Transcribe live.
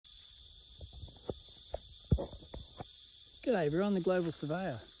G'day everyone, the Global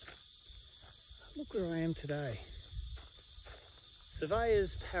Surveyor. Look where I am today.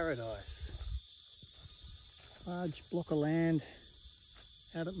 Surveyors Paradise. Large block of land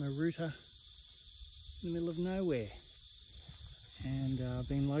out at Maruta in the middle of nowhere. And I've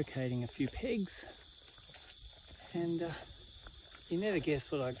been locating a few pegs. And you never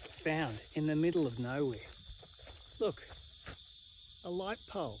guess what I found in the middle of nowhere. Look, a light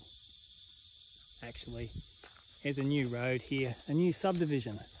pole. Actually, there's a new road here, a new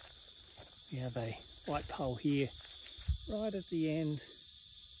subdivision. We have a light pole here, right at the end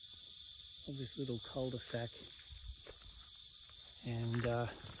of this little cul-de-sac. And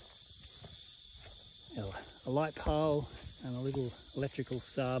a light pole and a little electrical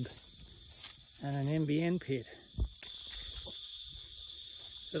sub and an NBN pit.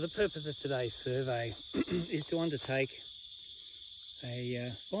 So the purpose of today's survey is to undertake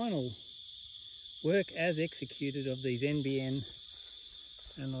a final work as executed of these NBN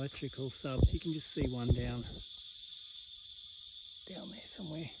and electrical subs. You can just see one down there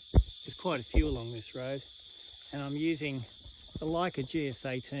somewhere. There's quite a few along this road, and I'm using the Leica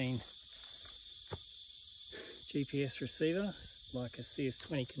GS18 GPS receiver, like a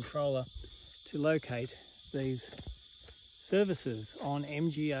CS20 controller, to locate these services on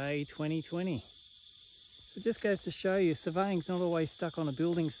MGA 2020. It just goes to show you, surveying's not always stuck on a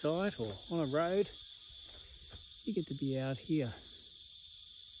building site or on a road. You get to be out here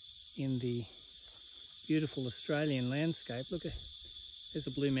in the beautiful Australian landscape. Look, there's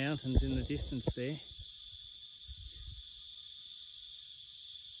the Blue Mountains in the distance there.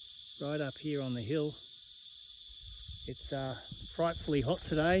 Right up here on the hill. It's frightfully hot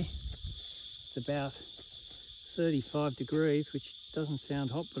today. It's about 35 degrees, which doesn't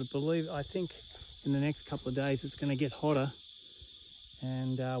sound hot, but I think in the next couple of days it's going to get hotter,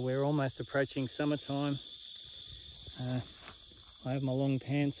 and we're almost approaching summertime. I have my long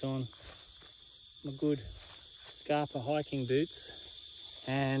pants on, my good Scarpa hiking boots,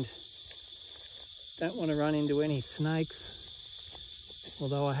 and don't want to run into any snakes,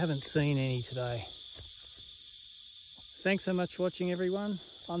 although I haven't seen any today. Thanks so much for watching everyone.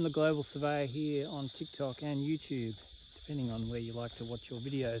 I'm the Global Surveyor here on TikTok and YouTube, depending on where you like to watch your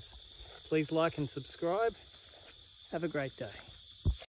videos. Please like and subscribe. Have a great day.